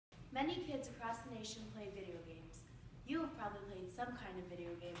Many kids across the nation play video games. You have probably played some kind of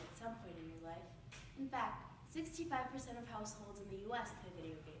video game at some point in your life. In fact, 65% of households in the US play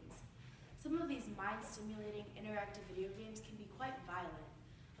video games. Some of these mind-stimulating interactive video games can be quite violent.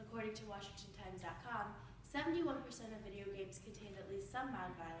 According to WashingtonTimes.com, 71% of video games contained at least some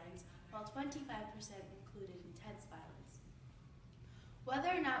mild violence, while 25% included intense violence.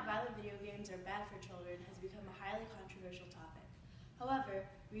 Whether or not violent video games are bad for children has become a highly controversial topic. However,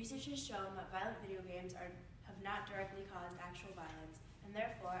 research has shown that violent video games have not directly caused actual violence, and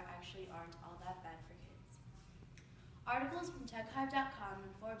therefore actually aren't all that bad for kids. Articles from TechHive.com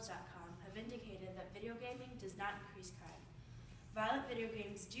and Forbes.com have indicated that video gaming does not increase crime. Violent video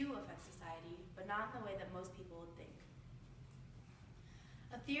games do affect society, but not in the way that most people would think.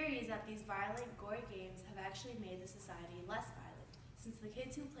 A theory is that these violent, gory games have actually made the society less violent, since the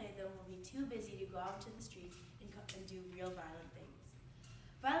kids who play them will be too busy to go out into the streets and do real violent things.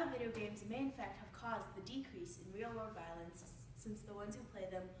 Violent video games may in fact have caused the decrease in real-world violence, since the ones who play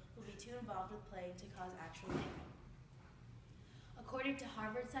them will be too involved with playing to cause actual mayhem. According to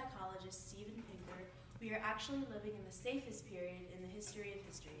Harvard psychologist Steven Pinker, we are actually living in the safest period in the history of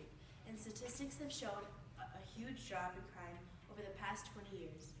history, and statistics have shown a huge drop in crime over the past 20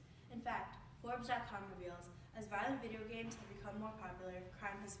 years. In fact, Forbes.com reveals, as violent video games have become more popular,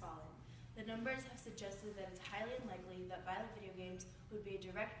 crime has fallen. The numbers have suggested that it's highly unlikely that violent video games would be a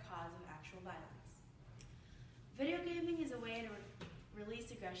direct cause of actual violence. Video gaming is a way to release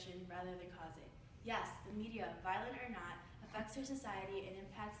aggression rather than cause it. Yes, the media, violent or not, affects our society and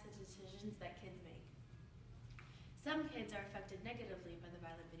impacts the decisions that kids make. Some kids are affected negatively by the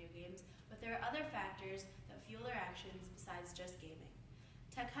violent video games, but there are other factors that fuel their actions besides just gaming.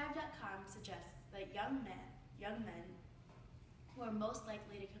 TechHive.com suggests that young men who are most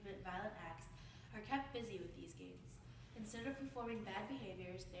likely to commit violent acts are kept busy with these games. Instead of performing bad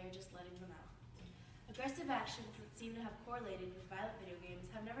behaviors, they are just letting them out. Aggressive actions that seem to have correlated with violent video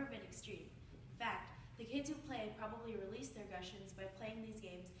games have never been extreme. In fact, the kids who play probably release their aggressions by playing these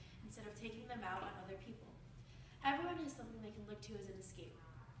games instead of taking them out on other people. Everyone has something they can look to as an escape.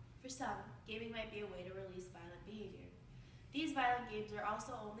 For some, gaming might be a way to release violent behavior. These violent games are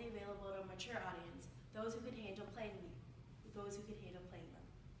also only available to a mature audience, those who can handle playing them.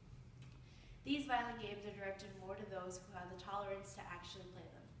 These violent games are directed more to those who have the tolerance to actually play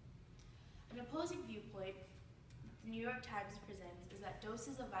them. An opposing viewpoint the New York Times presents is that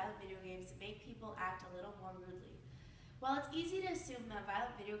doses of violent video games make people act a little more rudely. While it's easy to assume that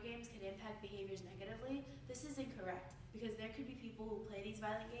violent video games can impact behaviors negatively, this is incorrect, because there could be people who play these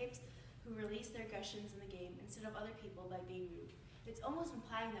violent games who release their aggressions in the game instead of other people by being rude. It's almost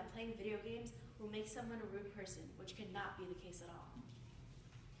implying that playing video games will make someone a rude person, which cannot be the case at all.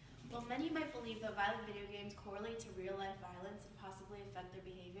 While many might believe that violent video games correlate to real-life violence and possibly affect their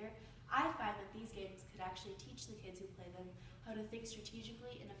behavior, I find that these games could actually teach the kids who play them how to think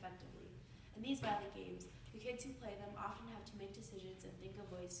strategically and effectively. In these violent games, the kids who play them often have to make decisions and think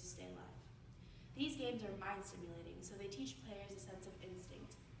of ways to stay alive. These games are mind-stimulating, so they teach players a sense of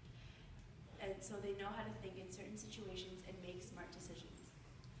instinct, and so they know how to think in certain situations and make smart decisions.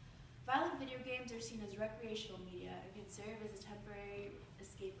 Violent video games are seen as recreational media and can serve as a temporary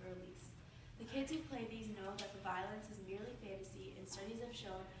escape or release. The kids who play these know that the violence is merely fantasy, and studies have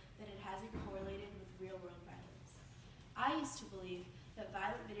shown that it hasn't correlated with real-world violence. I used to believe that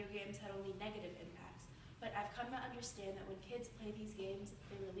violent video games had only negative impacts, but I've come to understand that when kids play these games,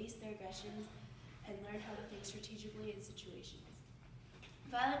 they release their aggressions and learn how to think strategically in situations.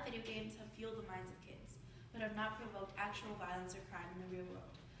 Violent video games have fueled the minds of kids, but have not provoked actual violence or crime in the real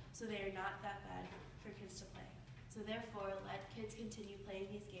world, so they are not that bad for kids to play. So therefore, let kids continue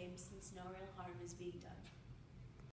playing these games since no real harm is being done.